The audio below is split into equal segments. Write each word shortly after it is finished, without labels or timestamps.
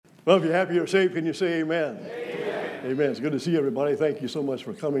Well, if you're happy you're saved, can you say amen? Amen. Amen. It's good to see everybody. Thank you so much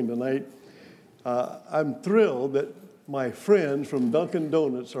for coming tonight. I'm thrilled that my friends from Dunkin'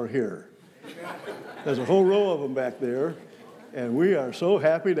 Donuts are here. There's a whole row of them back there, and we are so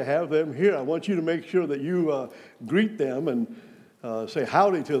happy to have them here. I want you to make sure that you greet them and say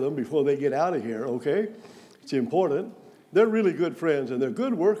howdy to them before they get out of here, okay? It's important. They're really good friends, and they're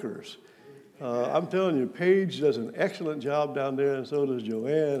good workers. I'm telling you, Paige does an excellent job down there, and so does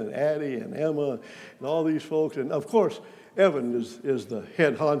Joanne and Addie and Emma and all these folks. And, of course, Evan is the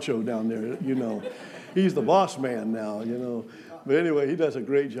head honcho down there, you know. He's the boss man now, you know. But anyway, he does a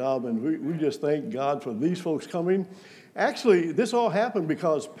great job, and we just thank God for these folks coming. Actually, this all happened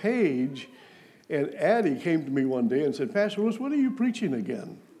because Paige and Addie came to me one day and said, Pastor Lewis, when are you preaching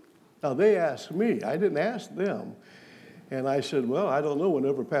again? Now, they asked me. I didn't ask them. And I said, well, I don't know.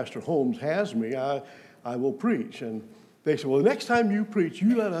 Whenever Pastor Holmes has me, I will preach. And they said, well, the next time you preach,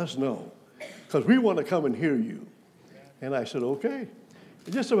 you let us know, because we want to come and hear you. And I said, okay.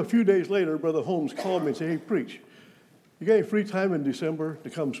 And just a few days later, Brother Holmes called me and said, hey, preach. You got any free time in December to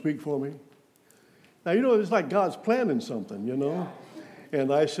come speak for me? Now, you know, it's like God's planning something, you know.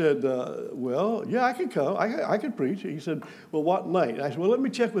 And I said, well, yeah, I could come. I could preach. He said, well, what night? And I said, well, let me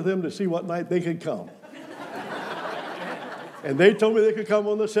check with them to see what night they could come. And they told me they could come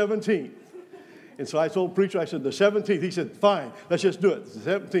on the 17th. And so I told the preacher, I said, the 17th. He said, fine, let's just do it.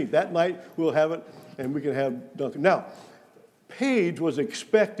 The 17th. That night, we'll have it, and we can have Dunkin'. Now, Paige was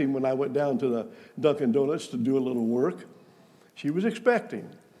expecting when I went down to the Dunkin' Donuts to do a little work. She was expecting.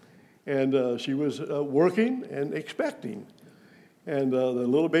 And she was working and expecting. And the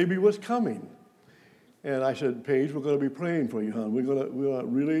little baby was coming. And I said, Paige, we're going to be praying for you, hon. We're going to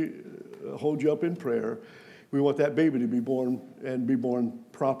really hold you up in prayer. We want that baby to be born and be born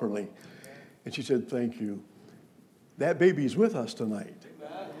properly. And she said, thank you. That baby's with us tonight.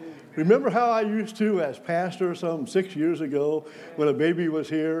 Remember how I used to, as pastor some 6 years ago, when a baby was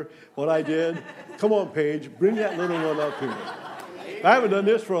here, what I did? Come on, Paige, bring that little one up here. I haven't done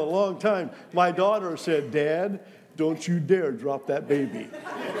this for a long time. My daughter said, Dad, don't you dare drop that baby.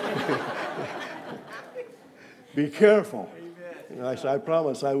 Be careful. And I said, I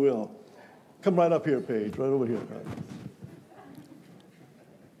promise I will. Come right up here, Paige, right over here.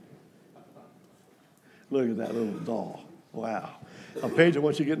 Look at that little doll. Wow. Now, Paige, I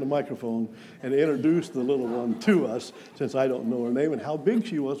want you to get in the microphone and introduce the little one to us, since I don't know her name, and how big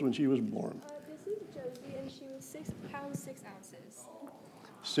she was when she was born. This is Josie, and she was 6 pounds, 6 ounces.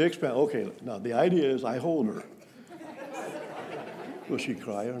 6 pounds. Okay, now the idea is I hold her. Will she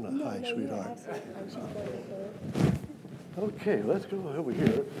cry or not? Hi, sweetheart. Okay, let's go over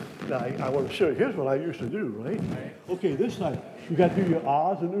here. Now, I want to show you. Here's what I used to do, right? Okay, this side. You got to do your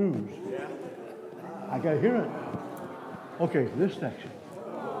ahs and oohs. I got to hear it. Okay, this section.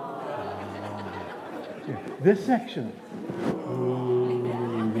 This section.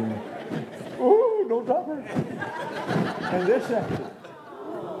 Ooh, don't drop her. And this section.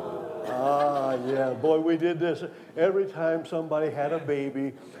 Ah, yeah, boy, we did this. Every time somebody had a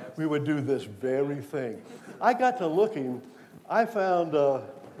baby, we would do this very thing. I got to looking. I found a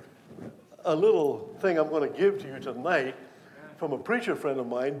little thing I'm going to give to you tonight from a preacher friend of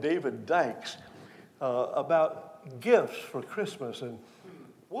mine, David Dykes, about gifts for Christmas. And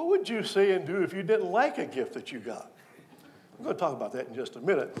what would you say and do if you didn't like a gift that you got? I'm going to talk about that in just a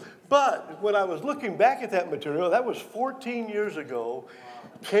minute. But when I was looking back at that material, that was 14 years ago,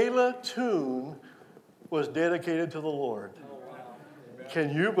 Kayla Toon was dedicated to the Lord.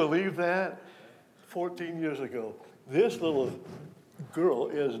 Can you believe that? 14 years ago. This little girl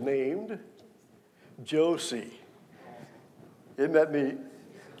is named Josie. Isn't that neat?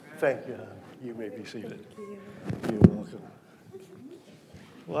 Thank you. You may be seated. You're welcome.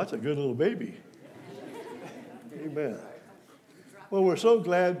 Well, that's a good little baby. Amen. Well, we're so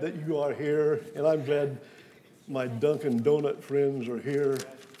glad that you are here, and I'm glad my Dunkin' Donut friends are here.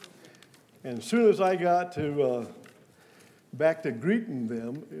 And as soon as I got to back to greeting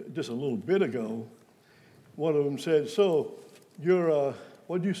them just a little bit ago, one of them said, so you're,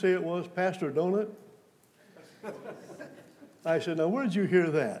 what did you say it was, Pastor Donut? I said, now where did you hear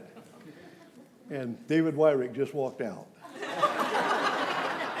that? And David Wyrick just walked out.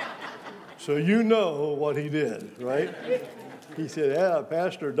 So you know what he did, right? He said, yeah,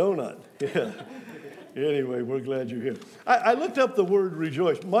 Pastor Donut. Yeah. Anyway, we're glad you're here. I looked up the word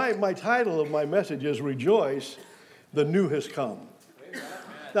rejoice. My title of my message is Rejoice, the New Has Come.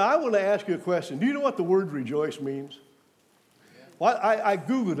 Now, I want to ask you a question. Do you know what the word rejoice means? Well, I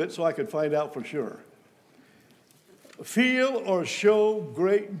Googled it so I could find out for sure. Feel or show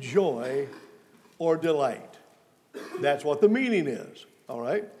great joy or delight. That's what the meaning is, all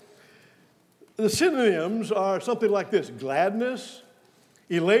right? The synonyms are something like this: gladness,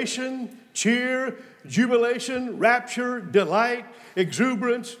 elation, cheer, jubilation, rapture, delight,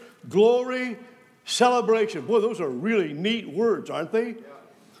 exuberance, glory, celebration. Boy, those are really neat words, aren't they? Yeah.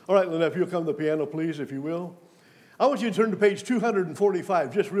 All right, Lynette, if you'll come to the piano, please, if you will. I want you to turn to page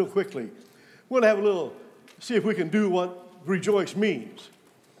 245 just real quickly. We're going to have see if we can do what rejoice means.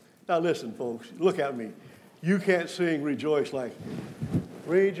 Now listen, folks, look at me. You can't sing rejoice like,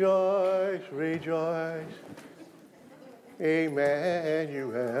 rejoice, rejoice,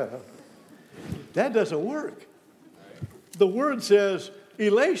 Emmanuel. That doesn't work. The word says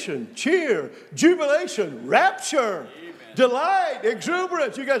elation, cheer, jubilation, rapture, delight,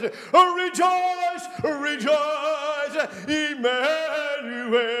 exuberance. You guys say, rejoice, rejoice,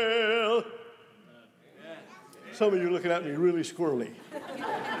 Emmanuel. Some of you are looking at me really squirrely.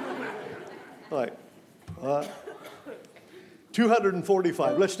 Like,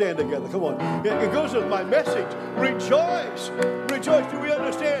 245. Let's stand together. Come on. It goes with my message. Rejoice. Rejoice. Do we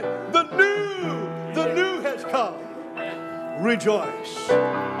understand? The new has come. Rejoice.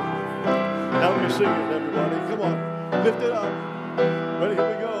 Now let me sing it, everybody. Come on. Lift it up. Ready? Here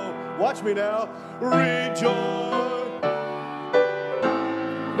we go. Watch me now. Rejoice.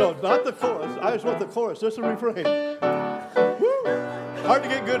 No, not the chorus. I just want the chorus. Just the refrain. Woo. Hard to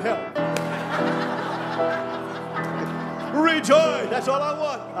get good help. Rejoice. That's all I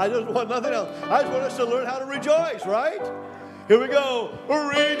want. I just want nothing else. I just want us to learn how to rejoice, right? Here we go.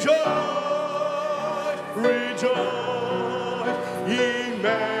 Rejoice. Rejoice.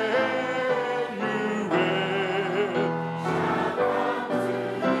 Emmanuel.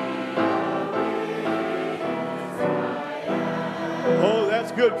 Oh,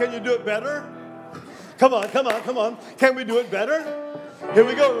 that's good. Can you do it better? Come on, come on, come on. Can we do it better? Here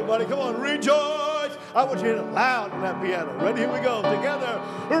we go, everybody. Come on. Rejoice. I want you to hit it loud on that piano. Ready? Here we go. Together.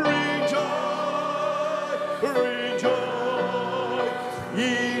 Rejoice. Rejoice.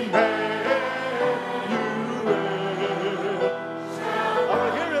 Emmanuel. I want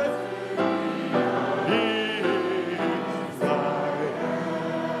to hear it. He's mine.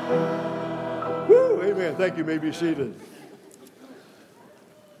 Woo. Amen. Thank you. You may be seated.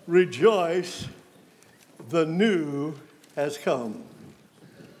 Rejoice. The new has come.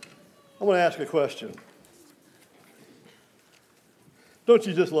 I want to ask a question. Don't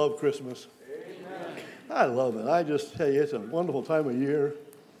you just love Christmas? Amen. I love it. I just tell you, it's a wonderful time of year.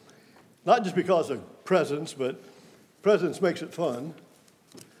 Not just because of presents, but presents makes it fun.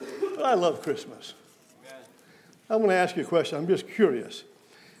 But I love Christmas. Amen. I'm going to ask you a question. I'm just curious.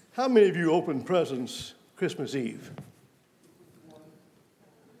 How many of you open presents Christmas Eve?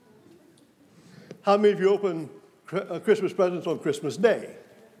 How many of you open Christmas presents on Christmas Day?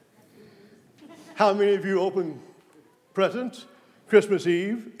 How many of you open presents Christmas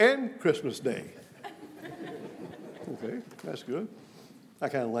Eve and Christmas Day? Okay, that's good. I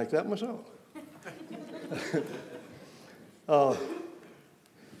kind of like that myself.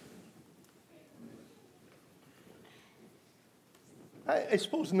 I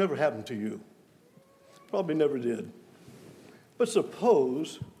suppose it never happened to you. Probably never did. But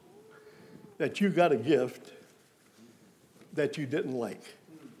suppose that you got a gift that you didn't like.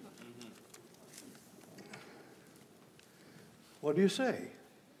 What do you say?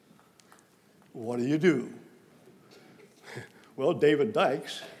 What do you do? Well, David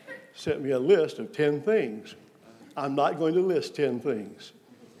Dykes sent me a list of 10 things. I'm not going to list 10 things.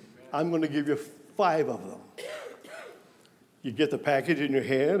 I'm going to give you 5 of them. You get the package in your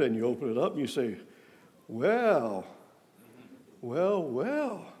hand and you open it up and you say, well,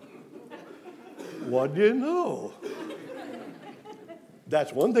 what do you know?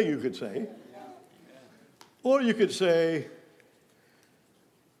 That's one thing you could say. Or you could say,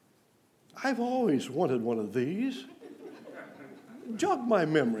 I've always wanted one of these. Jog my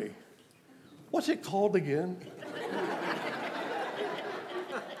memory. What's it called again?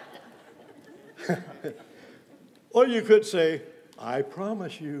 Or you could say, I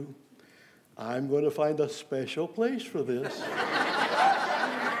promise you, I'm going to find a special place for this.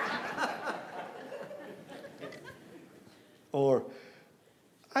 Or,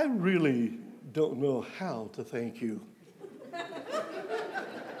 I really don't know how to thank you.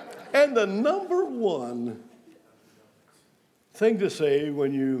 And the number one thing to say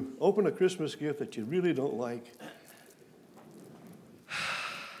when you open a Christmas gift that you really don't like,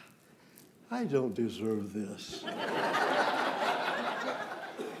 I don't deserve this.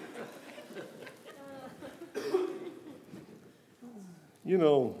 You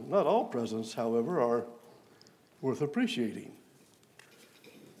know, not all presents, however, are worth appreciating.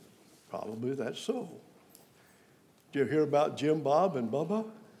 Probably that's so. Did you hear about Jim Bob and Bubba?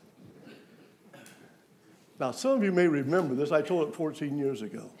 Now, some of you may remember this. I told it 14 years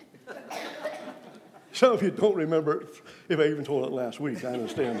ago. Some of you don't remember it if I even told it last week. I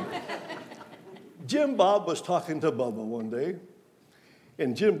understand that. Jim Bob was talking to Bubba one day,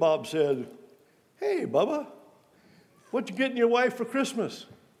 and Jim Bob said, "Hey, Bubba, what you getting your wife for Christmas?"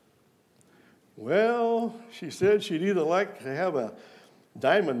 "Well," she said, "she'd either like to have a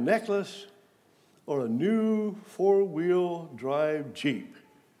diamond necklace or a new four-wheel drive Jeep."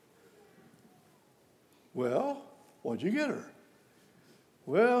 "Well, what'd you get her?"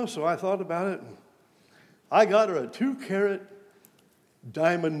 "Well, so I thought about it. I got her a 2-carat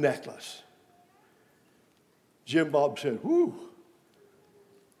diamond necklace." Jim Bob said, "Whew,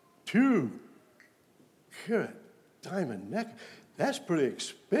 2-carat diamond necklace? That's pretty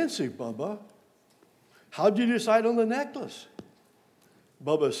expensive, Bubba. How'd you decide on the necklace?"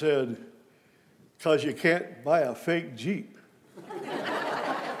 Bubba said, "'Cause you can't buy a fake Jeep."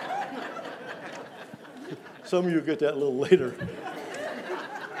 Some of you get that a little later.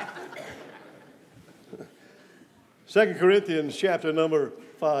 2 Corinthians chapter number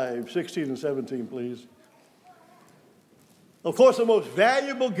 5, 16 and 17, please. Of course, the most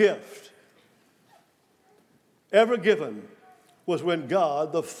valuable gift ever given was when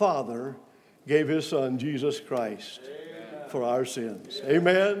God the Father gave his Son, Jesus Christ, for our sins.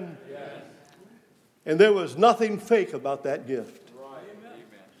 Amen? And there was nothing fake about that gift.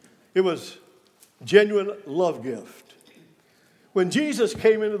 It was genuine love gift. When Jesus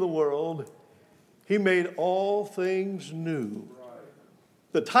came into the world, he made all things new.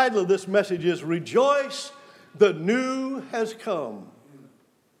 The title of this message is "Rejoice, the New Has Come."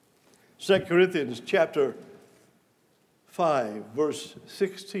 2 Corinthians chapter 5, verse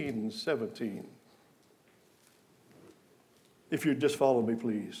 16 and 17. If you'd just follow me,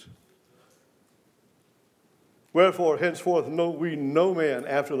 please. "Wherefore, henceforth know we no man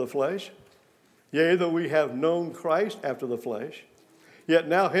after the flesh. Yea, though we have known Christ after the flesh, yet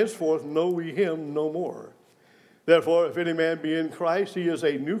now henceforth know we him no more. Therefore, if any man be in Christ, he is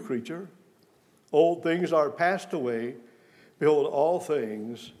a new creature. Old things are passed away. Behold, all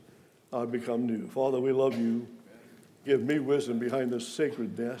things are become new." Father, we love you. Give me wisdom behind this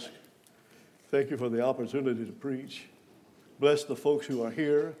sacred desk. Thank you for the opportunity to preach. Bless the folks who are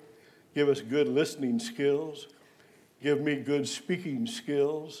here. Give us good listening skills. Give me good speaking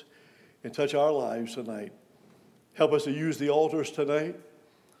skills. And touch our lives tonight. Help us to use the altars tonight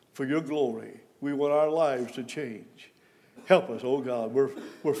for your glory. We want our lives to change. Help us, oh God.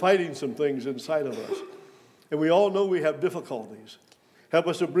 We're fighting some things inside of us. And we all know we have difficulties. Help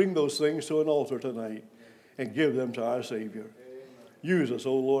us to bring those things to an altar tonight and give them to our Savior. Use us,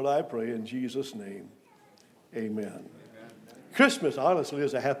 oh Lord, I pray in Jesus' name. Amen. Christmas, honestly,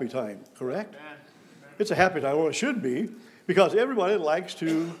 is a happy time, correct? It's a happy time, or it should be, because everybody likes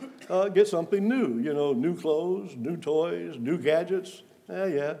to get something new. You know, new clothes, new toys, new gadgets.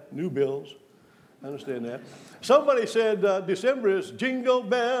 New bills. I understand that. Somebody said December is jingle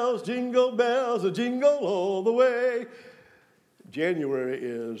bells, a jingle all the way. January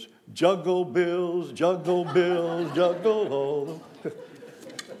is juggle bills, juggle all the way.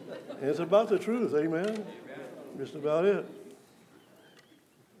 It's about the truth, amen? Just about it.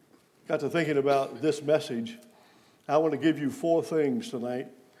 Got to thinking about this message. I want to give you 4 things tonight.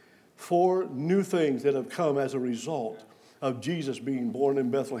 4 new things that have come as a result of Jesus being born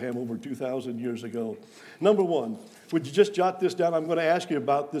in Bethlehem over 2,000 years ago. Number 1, would you just jot this down? I'm going to ask you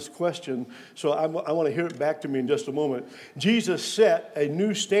about this question, so I want to hear it back to me in just a moment. Jesus set a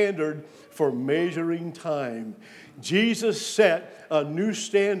new standard for measuring time. Jesus set a new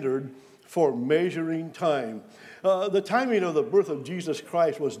standard for measuring time. The timing of the birth of Jesus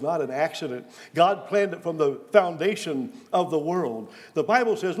Christ was not an accident. God planned it from the foundation of the world. The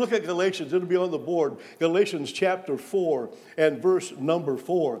Bible says, look at Galatians, it'll be on the board, Galatians chapter 4 and verse number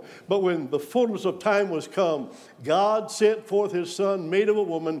 4. "But when the fullness of time was come, God sent forth his Son, made of a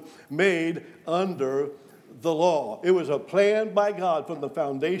woman, made under the law." It was a plan by God from the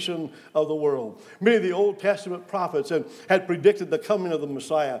foundation of the world. Many of the Old Testament prophets had predicted the coming of the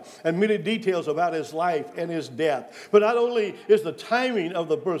Messiah and many details about his life and his death. But not only is the timing of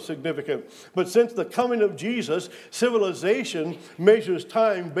the birth significant, but since the coming of Jesus, civilization measures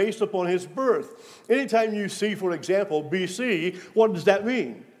time based upon his birth. Anytime you see, for example, BC, what does that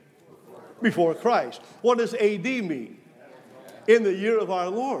mean? Before Christ. What does AD mean? In the year of our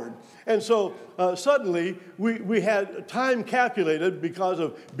Lord. And so suddenly we had time calculated because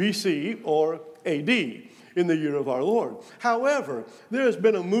of BC or AD. in the year of our Lord. However, there has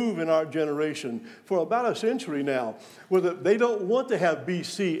been a move in our generation for about a century now where they don't want to have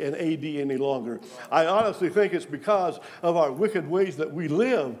BC and AD any longer. I honestly think it's because of our wicked ways that we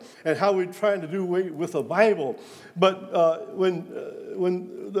live and how we're trying to do away with the Bible. But when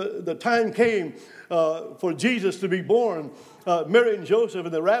the time came for Jesus to be born, Mary and Joseph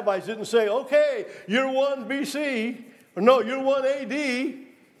and the rabbis didn't say, okay, you're 1 BC, or no, you're 1 AD.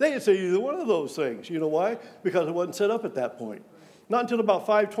 They didn't say either one of those things. You know why? Because it wasn't set up at that point. Not until about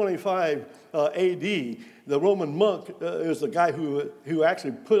 525 AD, the Roman monk is the guy who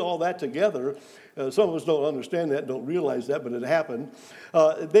actually put all that together. Some of us don't understand that, don't realize that, but it happened.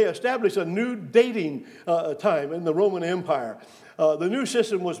 They established a new dating time in the Roman Empire. The new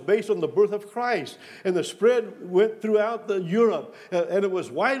system was based on the birth of Christ, and the spread went throughout Europe, and it was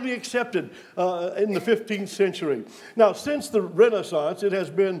widely accepted in the 15th century. Now, since the Renaissance, it has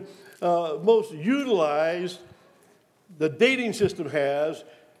been most utilized. The dating system has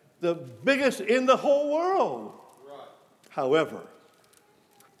the biggest in the whole world. Right. However,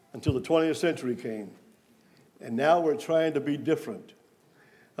 until the 20th century came, and now we're trying to be different.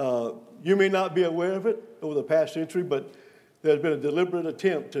 You may not be aware of it over the past century, but there's been a deliberate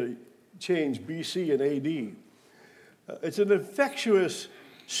attempt to change BC and AD. It's an infectious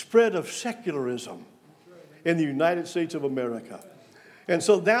spread of secularism in the United States of America. And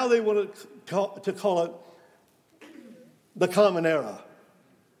so now they want to call it the Common Era,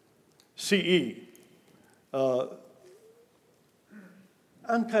 CE. I'm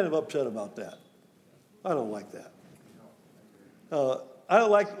kind of upset about that. I don't like that. I don't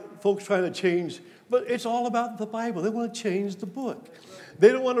like folks trying to change, but it's all about the Bible. They want to change the book.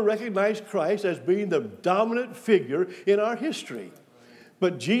 They don't want to recognize Christ as being the dominant figure in our history.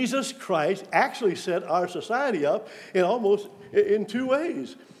 But Jesus Christ actually set our society up in two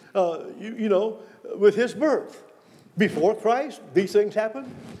ways. With his birth. Before Christ, these things happened.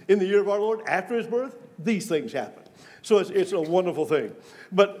 In the year of our Lord, after his birth, these things happened. So it's a wonderful thing.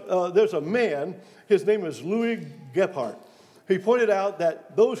 But there's a man, his name is Louis Gephardt. He pointed out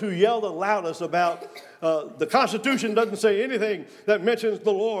that those who yell the loudest about the Constitution doesn't say anything that mentions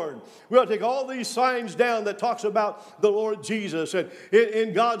the Lord. We ought to take all these signs down that talks about the Lord Jesus and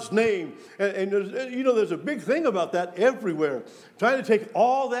in God's name. And there's a big thing about that everywhere. Trying to take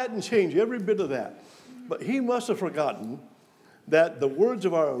all that and change every bit of that. But he must have forgotten that the words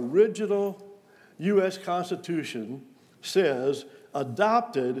of our original U.S. Constitution says,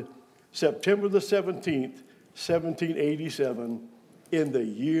 adopted September the 17th, 1787, in the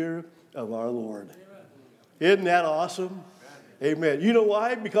year of our Lord. Isn't that awesome? Amen. You know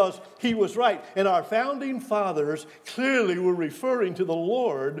why? Because he was right. And our founding fathers clearly were referring to the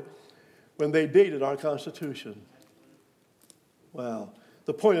Lord when they dated our Constitution. Wow.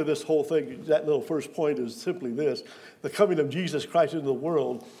 The point of this whole thing, that little first point, is simply this. The coming of Jesus Christ into the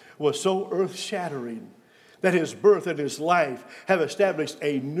world was so earth-shattering that his birth and his life have established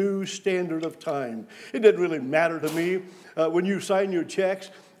a new standard of time. It didn't really matter to me when you sign your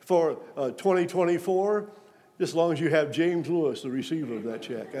checks for 2024, just as long as you have James Lewis, the receiver of that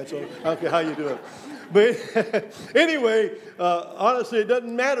check. That's all. I don't care how you do it. But anyway, honestly, it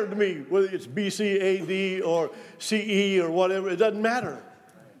doesn't matter to me whether it's BC, AD, or CE, or whatever. It doesn't matter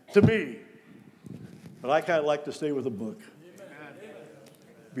to me. But I kind of like to stay with the book.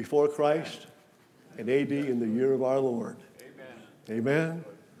 Before Christ and AD in the year of our Lord. Amen.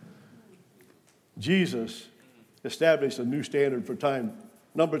 Jesus established a new standard for time.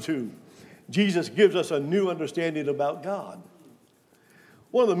 Number 2, Jesus gives us a new understanding about God.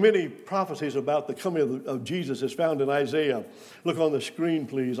 One of the many prophecies about the coming of Jesus is found in Isaiah. Look on the screen,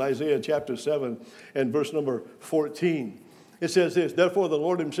 please. Isaiah chapter 7 and verse number 14. It says this, therefore the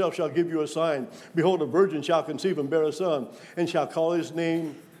Lord himself shall give you a sign. Behold, a virgin shall conceive and bear a son, and shall call his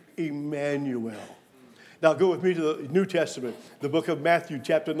name Emmanuel. Now go with me to the New Testament, the book of Matthew,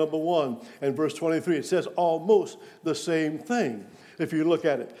 chapter number 1 and verse 23. It says almost the same thing. If you look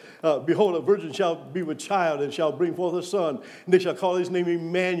at it, behold, a virgin shall be with child and shall bring forth a son, and they shall call his name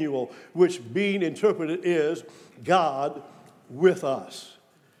Emmanuel, which being interpreted is God with us.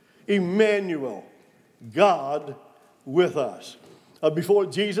 Emmanuel, God with us. Before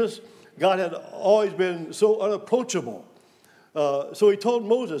Jesus, God had always been so unapproachable. So he told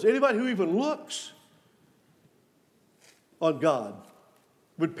Moses, anybody who even looks on God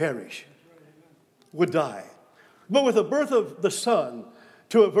would perish, would die. But with the birth of the Son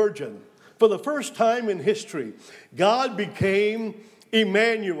to a virgin, for the first time in history, God became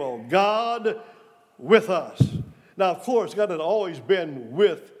Emmanuel, God with us. Now, of course, God had always been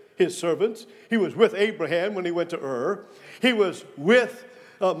with his servants. He was with Abraham when he went to Ur. He was with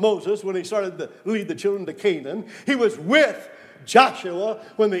Moses when he started to lead the children to Canaan. He was with Joshua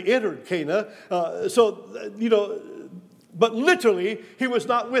when they entered Canaan. But literally, he was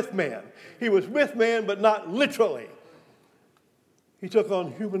not with man. He was with man, but not literally. He took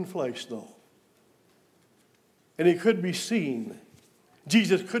on human flesh, though. And he could be seen.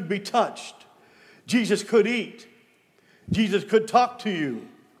 Jesus could be touched. Jesus could eat. Jesus could talk to you.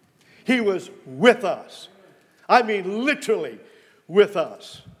 He was with us. I mean, literally with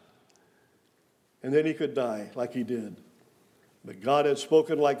us. And then he could die like he did. But God had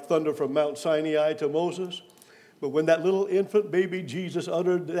spoken like thunder from Mount Sinai to Moses. But when that little infant baby Jesus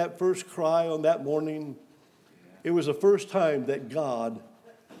uttered that first cry on that morning, it was the first time that God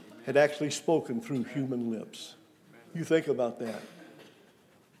had actually spoken through human lips. You think about that.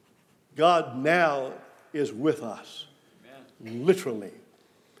 God now is with us, literally.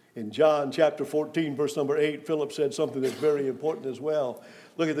 In John chapter 14, verse number 8, Philip said something that's very important as well.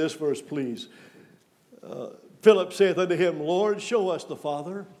 Look at this verse, please. Philip saith unto him, Lord, show us the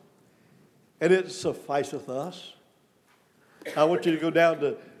Father, and it sufficeth us. I want you to go down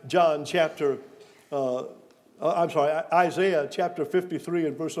to Isaiah chapter 53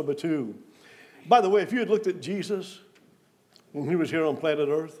 and verse number 2. By the way, if you had looked at Jesus when he was here on planet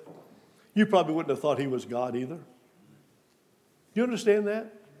Earth, you probably wouldn't have thought he was God either. You understand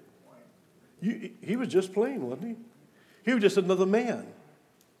that? He was just plain, wasn't he? He was just another man.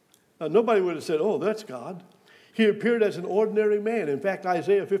 Nobody would have said, oh, that's God. He appeared as an ordinary man. In fact,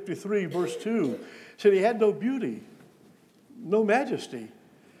 Isaiah 53, verse 2, said he had no beauty, no majesty.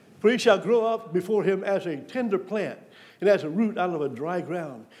 For he shall grow up before him as a tender plant, and as a root out of a dry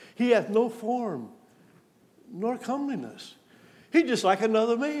ground. He hath no form, nor comeliness. He's just like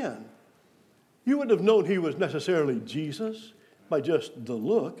another man. You wouldn't have known he was necessarily Jesus by just the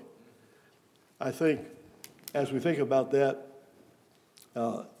look. I think, as we think about that,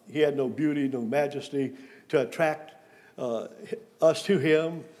 he had no beauty, no majesty to attract us to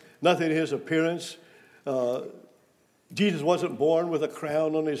him. Nothing in his appearance. Jesus wasn't born with a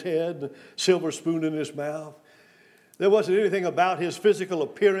crown on his head, a silver spoon in his mouth. There wasn't anything about his physical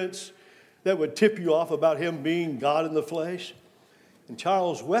appearance that would tip you off about him being God in the flesh. And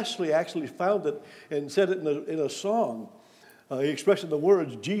Charles Wesley actually found it and said it in a song. He expressed in the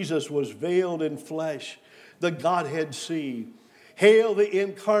words, Jesus was veiled in flesh, the Godhead see. Hail the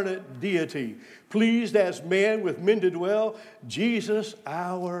incarnate deity, pleased as man with men to dwell, Jesus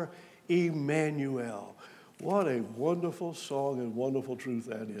our Emmanuel. What a wonderful song and wonderful truth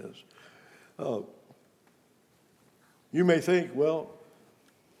that is. You may think, well,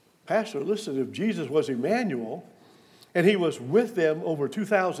 Pastor, listen, if Jesus was Emmanuel and he was with them over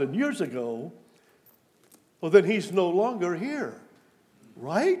 2,000 years ago, well, then he's no longer here,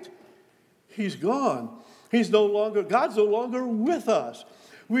 right? He's gone. God's no longer with us.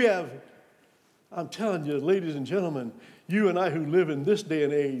 I'm telling you, ladies and gentlemen, you and I who live in this day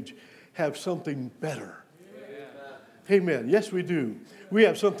and age have something better. Amen. Yes, we do. We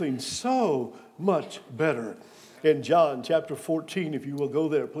have something so much better. In John chapter 14, if you will go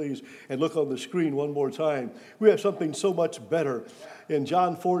there, please, and look on the screen one more time. We have something so much better. In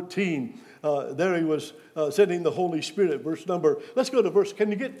John 14, there he was sending the Holy Spirit. Let's go to verse, can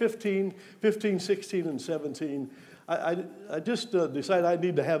you get 15, 16, and 17? I just decided I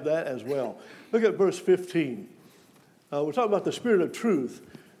need to have that as well. Look at verse 15. We're talking about the Spirit of truth.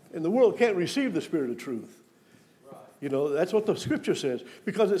 And the world can't receive the Spirit of truth. You know, that's what the Scripture says,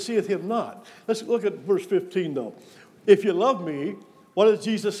 because it seeth him not. Let's look at verse 15, though. If you love me, what does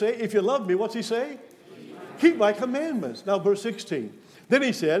Jesus say? If you love me, what's he say? Keep my commandments. Now, verse 16. Then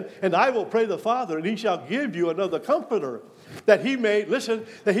he said, and I will pray the Father, and he shall give you another comforter, that he may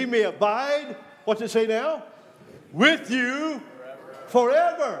abide, what's it say now? With you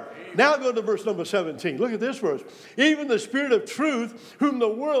forever. Now go to verse number 17. Look at this verse. Even the Spirit of truth, whom the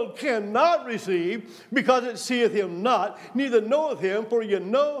world cannot receive, because it seeth him not, neither knoweth him, but you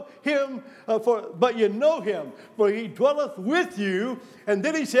know him, for he dwelleth with you. And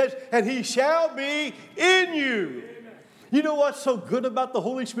then he says, and he shall be in you. You know what's so good about the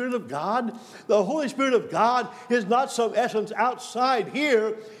Holy Spirit of God? The Holy Spirit of God is not some essence outside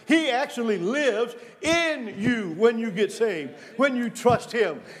here. He actually lives in you when you get saved, when you trust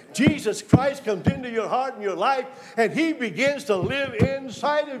him. Jesus Christ comes into your heart and your life, and he begins to live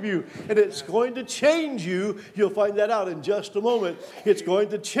inside of you. And it's going to change you. You'll find that out in just a moment. It's going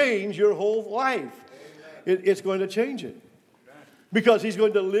to change your whole life. It's going to change it because he's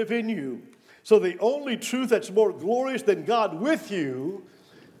going to live in you. So the only truth that's more glorious than God with you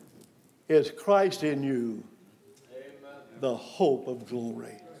is Christ in you, the hope of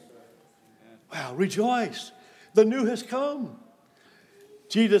glory. Wow, rejoice. The new has come.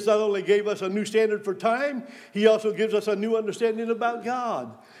 Jesus not only gave us a new standard for time, he also gives us a new understanding about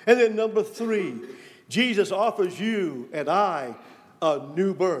God. And then number 3, Jesus offers you and I a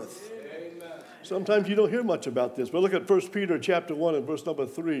new birth. Amen. Sometimes you don't hear much about this, but look at 1 Peter chapter 1 and verse number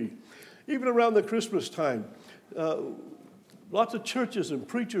 3. Even around the Christmas time, lots of churches and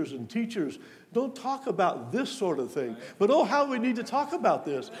preachers and teachers don't talk about this sort of thing. But oh, how we need to talk about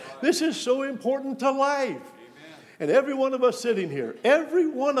this. This is so important to life. And every one of us sitting here, every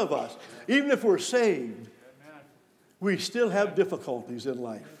one of us, even if we're saved, we still have difficulties in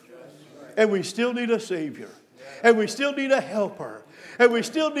life. And we still need a Savior. And we still need a helper. And we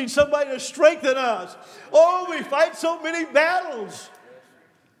still need somebody to strengthen us. Oh, we fight so many battles.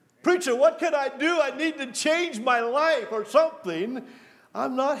 Preacher, what can I do? I need to change my life or something.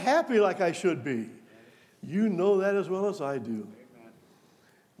 I'm not happy like I should be. You know that as well as I do.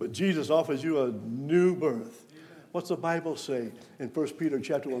 But Jesus offers you a new birth. What's the Bible say in 1 Peter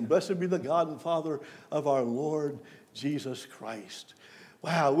chapter 1? Blessed be the God and Father of our Lord Jesus Christ.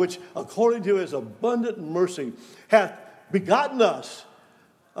 Wow, which according to his abundant mercy hath begotten us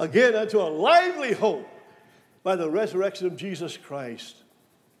again unto a lively hope by the resurrection of Jesus Christ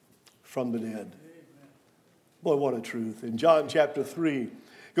from the dead. Boy, what a truth. In John chapter 3,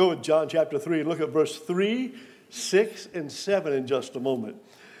 go with John chapter 3 and look at verse 3, 6, and 7 in just a moment.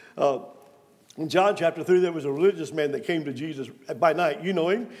 In John chapter 3, there was a religious man that came to Jesus by night. You know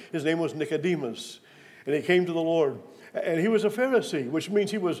him. His name was Nicodemus. And he came to the Lord. And he was a Pharisee, which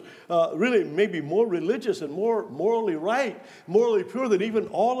means he was really maybe more religious and more morally right, morally pure than even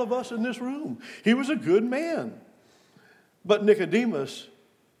all of us in this room. He was a good man. But Nicodemus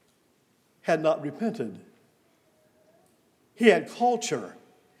had not repented. He had culture.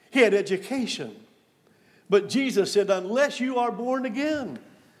 He had education. But Jesus said, unless you are born again.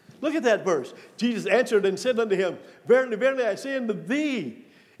 Look at that verse. Jesus answered and said unto him, verily, verily, I say unto thee,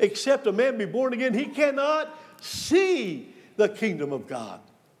 except a man be born again, he cannot see the kingdom of God.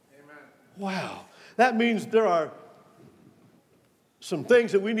 Amen. Wow. That means there are some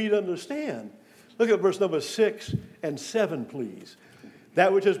things that we need to understand. Look at verse number 6 and 7, please.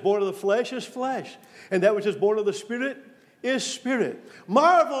 That which is born of the flesh is flesh, and that which is born of the Spirit is spirit.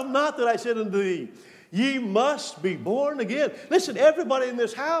 Marvel not that I said unto thee, ye must be born again. Listen, everybody in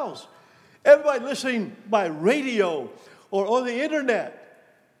this house, everybody listening by radio or on the internet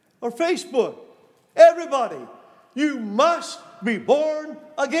or Facebook, everybody, you must be born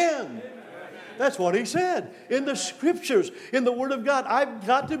again. That's what he said in the scriptures, in the Word of God. I've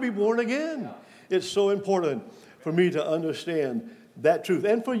got to be born again. It's so important for me to understand that truth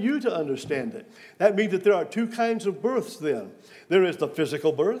and for you to understand it. That means that there are two kinds of births then. There is the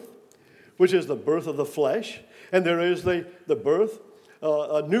physical birth, which is the birth of the flesh, and there is the birth,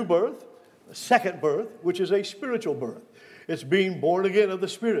 a new birth, a second birth, which is a spiritual birth. It's being born again of the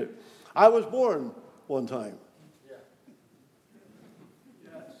Spirit. I was born one time.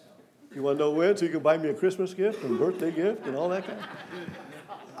 You want to know when, so you can buy me a Christmas gift and birthday gift and all that kind of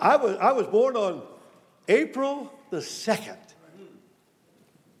stuff? I was born on April the 2nd.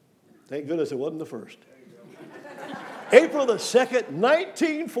 Thank goodness it wasn't the 1st. April the 2nd,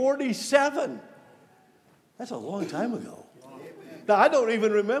 1947. That's a long time ago. Now, I don't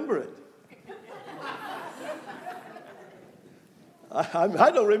even remember it.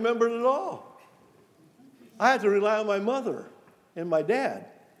 I don't remember it at all. I had to rely on my mother and my dad.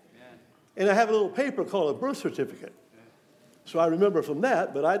 And I have a little paper called a birth certificate. So I remember from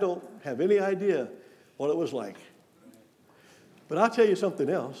that, but I don't have any idea what it was like. But I'll tell you something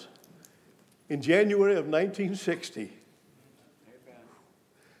else. In January of 1960,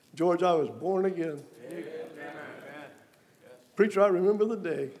 George, I was born again. Amen. Preacher, I remember the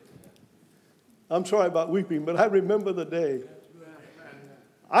day. I'm sorry about weeping, but I remember the day.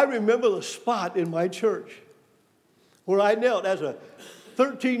 I remember the spot in my church where I knelt as a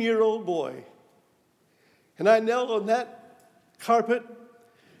 13-year-old boy. And I knelt on that carpet.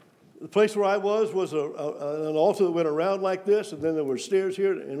 The place where I was an altar that went around like this, and then there were stairs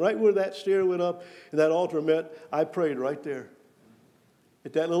here. And right where that stair went up and that altar met, I prayed right there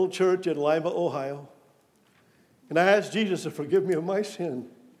at that little church in Lima, Ohio. And I asked Jesus to forgive me of my sin,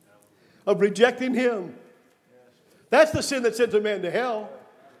 of rejecting him. That's the sin that sends a man to hell.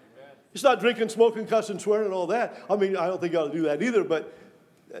 It's not drinking, smoking, cussing, swearing, and all that. I mean, I don't think you ought to do that either, but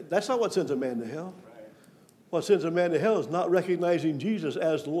that's not what sends a man to hell. What sends a man to hell is not recognizing Jesus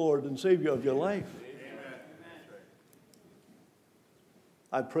as the Lord and Savior of your life. Amen.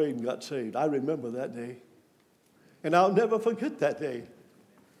 I prayed and got saved. I remember that day. And I'll never forget that day.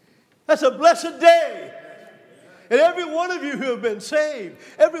 That's a blessed day. And every one of you who have been saved,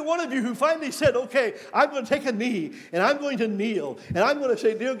 every one of you who finally said, okay, I'm going to take a knee and I'm going to kneel and I'm going to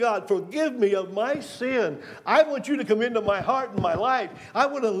say, dear God, forgive me of my sin. I want you to come into my heart and my life. I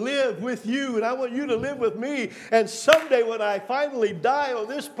want to live with you and I want you to live with me. And someday when I finally die on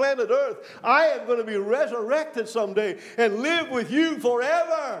this planet Earth, I am going to be resurrected someday and live with you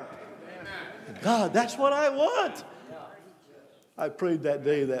forever. Amen. God, that's what I want. I prayed that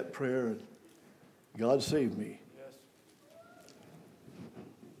day that prayer and God saved me.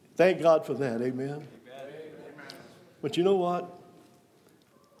 Thank God for that. Amen. But you know what?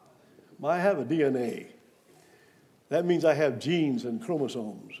 I have a DNA. That means I have genes and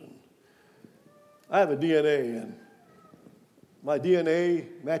chromosomes. And I have a DNA, and my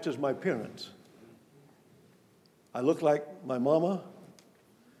DNA matches my parents. I look like my mama,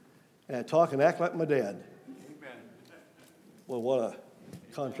 and I talk and act like my dad. Well, what a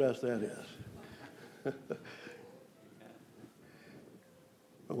contrast that is.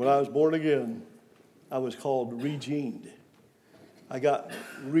 But when I was born again, I was called regened. I got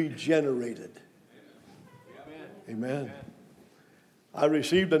regenerated. Amen. I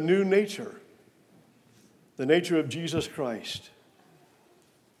received a new nature, the nature of Jesus Christ.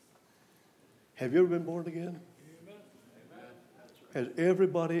 Have you ever been born again? Has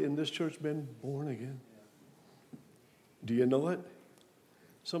everybody in this church been born again? Do you know it?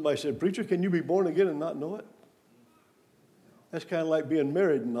 Somebody said, preacher, can you be born again and not know it? That's kind of like being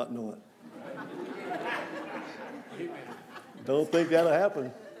married and not know it. Don't think that'll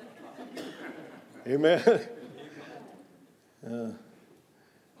happen. Amen. If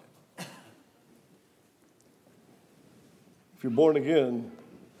you're born again,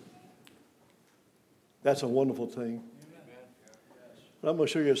 that's a wonderful thing. But I'm going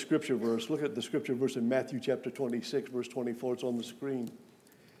to show you a scripture verse. Look at the scripture verse in Matthew chapter 26, verse 24. It's on the screen.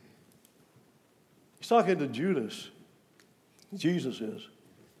 He's talking to Judas. Jesus is.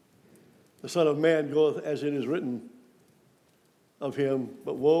 The Son of Man goeth as it is written of him,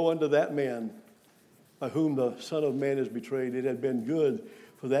 but woe unto that man by whom the Son of Man is betrayed. It had been good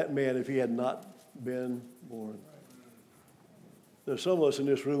for that man if he had not been born. There's some of us in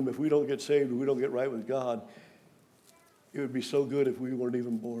this room, if we don't get saved and we don't get right with God, it would be so good if we weren't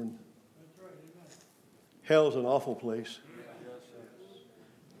even born. Hell's an awful place.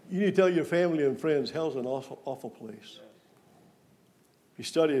 You need to tell your family and friends, hell's an awful, awful place. If you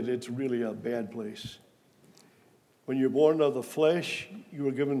study it, it's really a bad place. When you're born of the flesh, you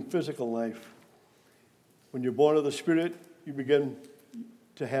are given physical life. When you're born of the Spirit, you begin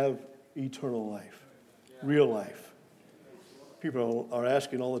to have eternal life, real life. People are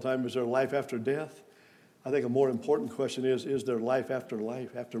asking all the time, is there life after death? I think a more important question is there life, after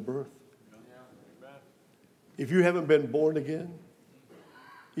birth? If you haven't been born again,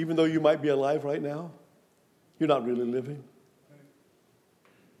 even though you might be alive right now, you're not really living.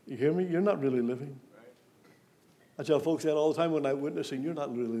 You hear me? You're not really living. I tell folks that all the time when I'm witnessing, you're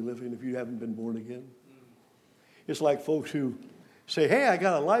not really living if you haven't been born again. It's like folks who say, hey, I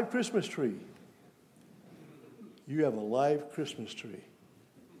got a live Christmas tree. You have a live Christmas tree.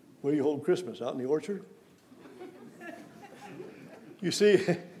 Where do you hold Christmas? Out in the orchard? You see,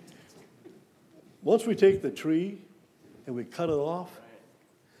 once we take the tree and we cut it off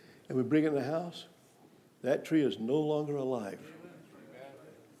and we bring it in the house, that tree is no longer alive.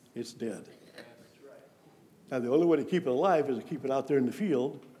 It's dead. Now, the only way to keep it alive is to keep it out there in the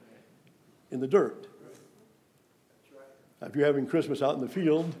field, in the dirt. Now, if you're having Christmas out in the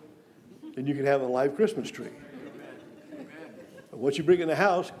field, then you can have a live Christmas tree. But once you bring it in the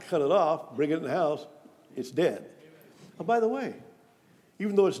house, cut it off, bring it in the house, it's dead. Oh, by the way,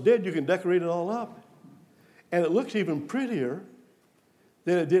 even though it's dead, you can decorate it all up. And it looks even prettier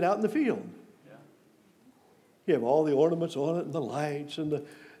than it did out in the field. You have all the ornaments on it and the lights and the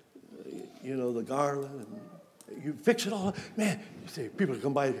garland. And you fix it all. Man, you say, people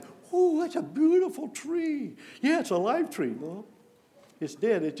come by, oh, that's a beautiful tree. Yeah, it's a live tree. No, it's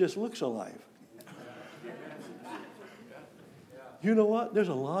dead. It just looks alive. You know what? There's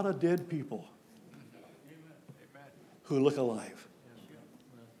a lot of dead people who look alive.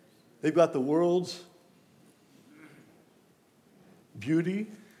 They've got the world's beauty,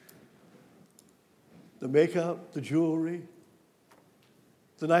 the makeup, the jewelry,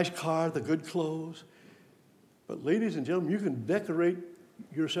 the nice car, the good clothes. But ladies and gentlemen, you can decorate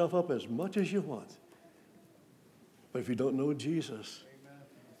yourself up as much as you want. But if you don't know Jesus,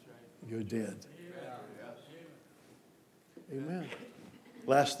 you're dead. Amen.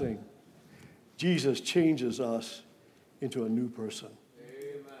 Last thing, Jesus changes us into a new person.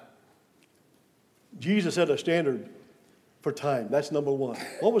 Jesus set a standard for time. That's number one.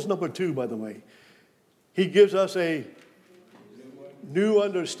 What was number two, by the way? He gives us a new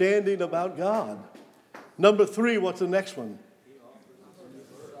understanding about God. Number 3, what's the next one?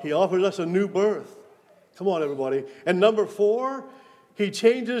 He offers us a new birth. Come on, everybody. And number 4, he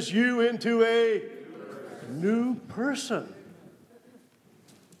changes you into a new person.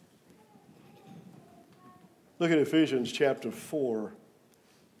 Look at Ephesians chapter 4,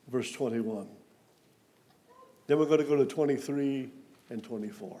 verse 21. Then we're going to go to 23 and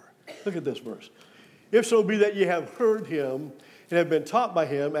 24. Look at this verse. If so be that ye have heard him and have been taught by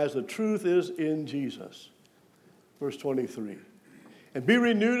him as the truth is in Jesus. Verse 23. And be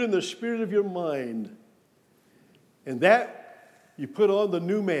renewed in the spirit of your mind. And that you put on the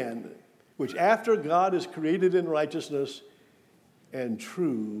new man, which after God is created in righteousness and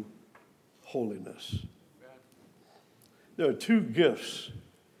true holiness. There are 2 gifts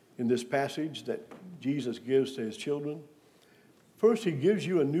in this passage that Jesus gives to his children. First, he gives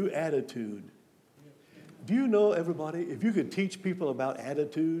you a new attitude. Do you know, everybody, if you could teach people about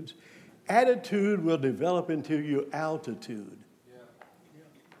attitudes, attitude will develop into your altitude.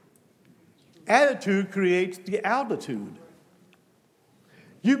 Attitude creates the altitude.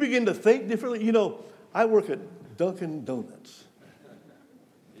 You begin to think differently. You know, I work at Dunkin' Donuts.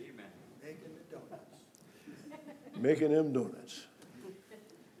 Making them donuts.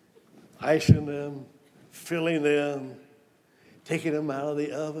 Icing them, filling them, taking them out of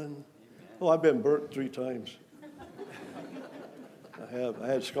the oven. Oh, I've been burnt 3 times. I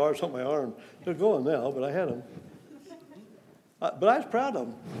had scars on my arm. They're going now, but I had them. But I was proud of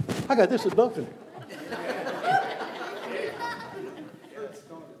them. I got this at Dunkin'.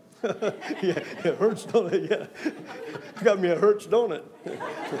 Yeah, Hertz donut, yeah. Got me a Hertz donut.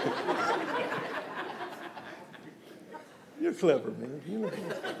 You're clever, man. You know.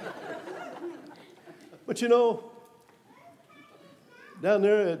 But you know, down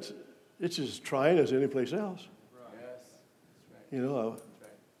there it's as trying as any place else. You know,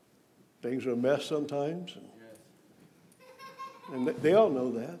 things are a mess sometimes. And they all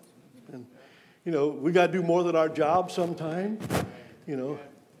know that. And, you know, we got to do more than our job sometimes. You know,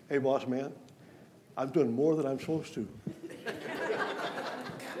 hey, boss man, I'm doing more than I'm supposed to.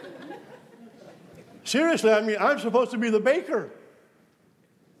 Seriously, I mean, I'm supposed to be the baker.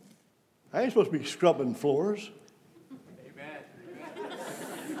 I ain't supposed to be scrubbing floors.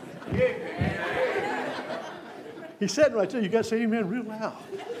 Amen. He's sitting right there. You got to say amen real loud.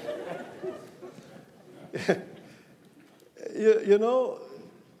 you know,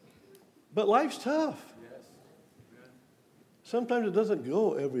 but life's tough. Sometimes it doesn't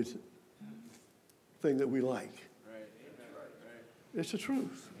go everything that we like. It's the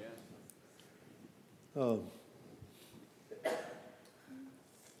truth.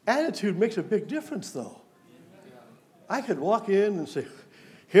 Attitude makes a big difference, though. I could walk in and say,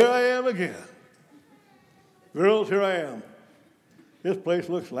 here I am again. Girls, here I am. This place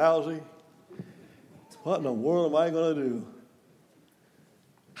looks lousy. What in the world am I going to do?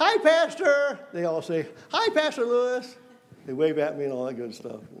 Hi, Pastor. They all say, hi, Pastor Lewis. They wave at me and all that good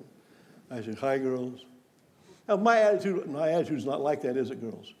stuff. I say, hi, girls. Now, my attitude's not like that, is it,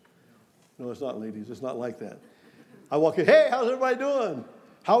 girls? No, it's not, ladies. It's not like that. I walk in, hey, how's everybody doing?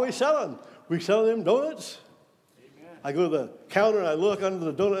 How are we selling? We selling them donuts? Amen. I go to the counter and I look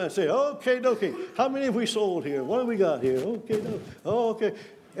under the donut and I say, okay, how many have we sold here? What have we got here? Okay.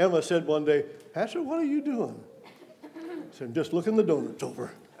 Emma said one day, Pastor, what are you doing? I said, I'm just looking the donuts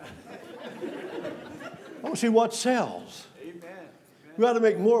over. I want to see what sells. Amen. We ought to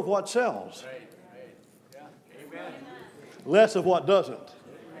make more of what sells. Right. Yeah. Amen. Less of what doesn't.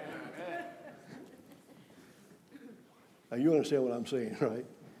 Amen. Now, you understand what I'm saying, right?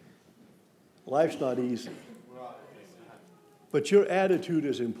 Life's not easy. But your attitude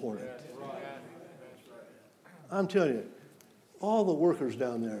is important. I'm telling you, all the workers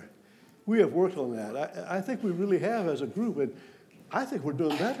down there, we have worked on that. I think we really have as a group, and I think we're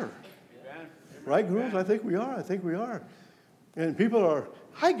doing better. Right, girls? I think we are. And people are,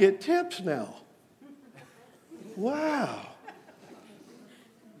 I get tips now. Wow.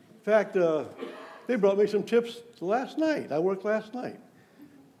 In fact, they brought me some tips last night. I worked last night.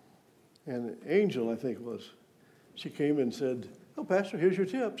 And Angel, I think it was, she came and said, oh, Pastor, here's your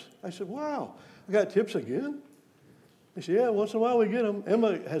tips. I said, wow, I got tips again? They said, yeah, once in a while we get them.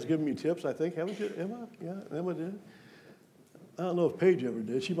 Emma has given me tips, I think. Haven't you, Emma? Yeah, Emma did. I don't know if Paige ever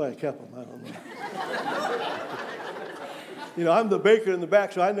did. She might have kept them. I don't know. You know, I'm the baker in the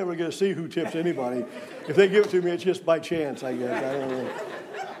back, so I never get to see who tips anybody. If they give it to me, it's just by chance, I guess. I don't know.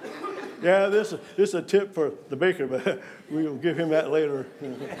 Yeah, this is a tip for the baker, but we'll give him that later.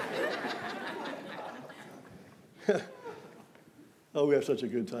 Oh, we have such a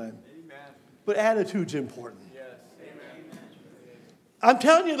good time. Amen. But attitude's important. I'm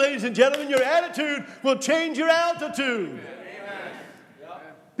telling you, ladies and gentlemen, your attitude will change your altitude.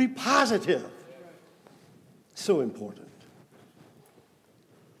 Be positive. So important.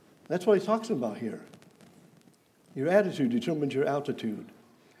 That's what he's talking about here. Your attitude determines your altitude.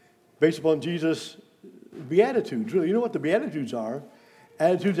 Based upon Jesus' Beatitudes, really. You know what the Beatitudes are?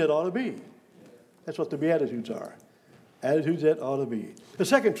 Attitudes that ought to be. That's what the Beatitudes are. Attitudes that ought to be. The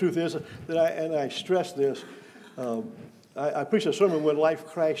second truth is that I stress this, I preach a sermon when life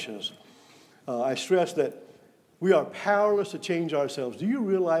crashes. I stress that we are powerless to change ourselves. Do you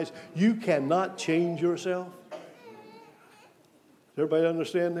realize you cannot change yourself? Does everybody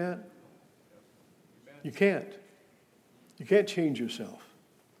understand that? You can't. You can't change yourself.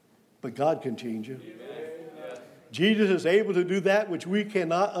 But God can change you. Jesus is able to do that which we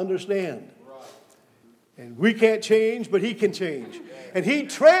cannot understand. And we can't change, but he can change. And he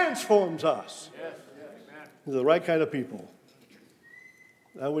transforms us into the right kind of people.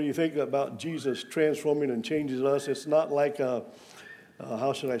 Now, when you think about Jesus transforming and changes us, it's not like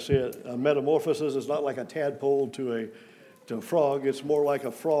how should I say it, a metamorphosis. It's not like a tadpole to a frog. It's more like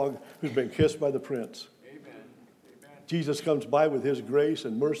a frog who's been kissed by the prince. Amen. Jesus comes by with his grace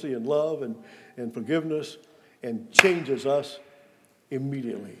and mercy and love and forgiveness and changes us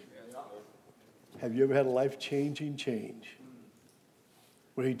immediately. Have you ever had a life-changing change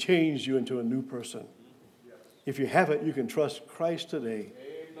where he changed you into a new person? If you haven't, you can trust Christ today,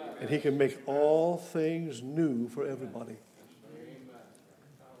 and he can make all things new for everybody.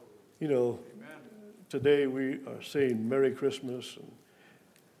 You know, today we are saying Merry Christmas. And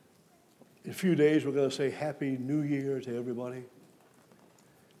in a few days, we're going to say Happy New Year to everybody.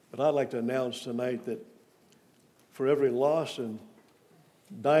 But I'd like to announce tonight that for every lost and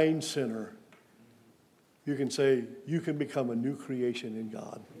dying sinner, you can say you can become a new creation in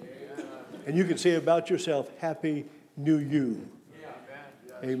God. And you can say about yourself, Happy New You.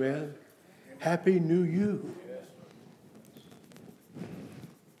 Amen. Happy New You.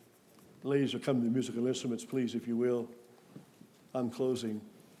 Ladies, will come to the musical instruments, please, if you will. I'm closing.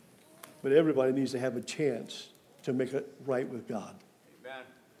 But everybody needs to have a chance to make it right with God. Amen.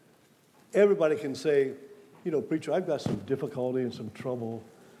 Everybody can say, you know, preacher, I've got some difficulty and some trouble,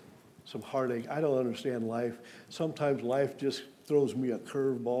 some heartache. I don't understand life. Sometimes life just throws me a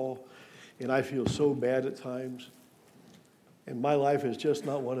curveball, and I feel so bad at times. And my life is just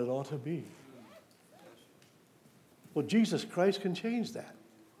not what it ought to be. Well, Jesus Christ can change that.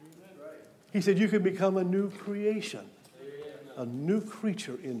 He said you can become a new creation, a new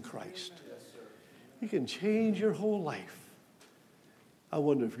creature in Christ. He can change your whole life. I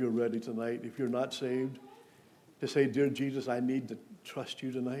wonder if you're ready tonight, if you're not saved, to say, Dear Jesus, I need to trust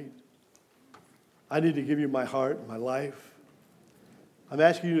you tonight. I need to give you my heart, my life. I'm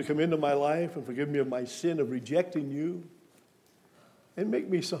asking you to come into my life and forgive me of my sin of rejecting you and make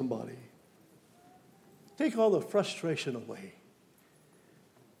me somebody. Take all the frustration away.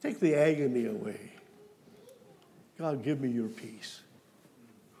 Take the agony away. God, give me your peace.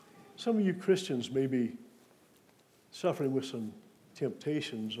 Some of you Christians may be suffering with some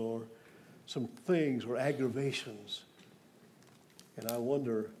temptations or some things or aggravations. And I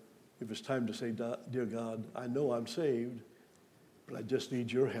wonder if it's time to say, Dear God, I know I'm saved, but I just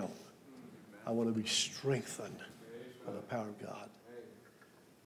need your help. I want to be strengthened by the power of God.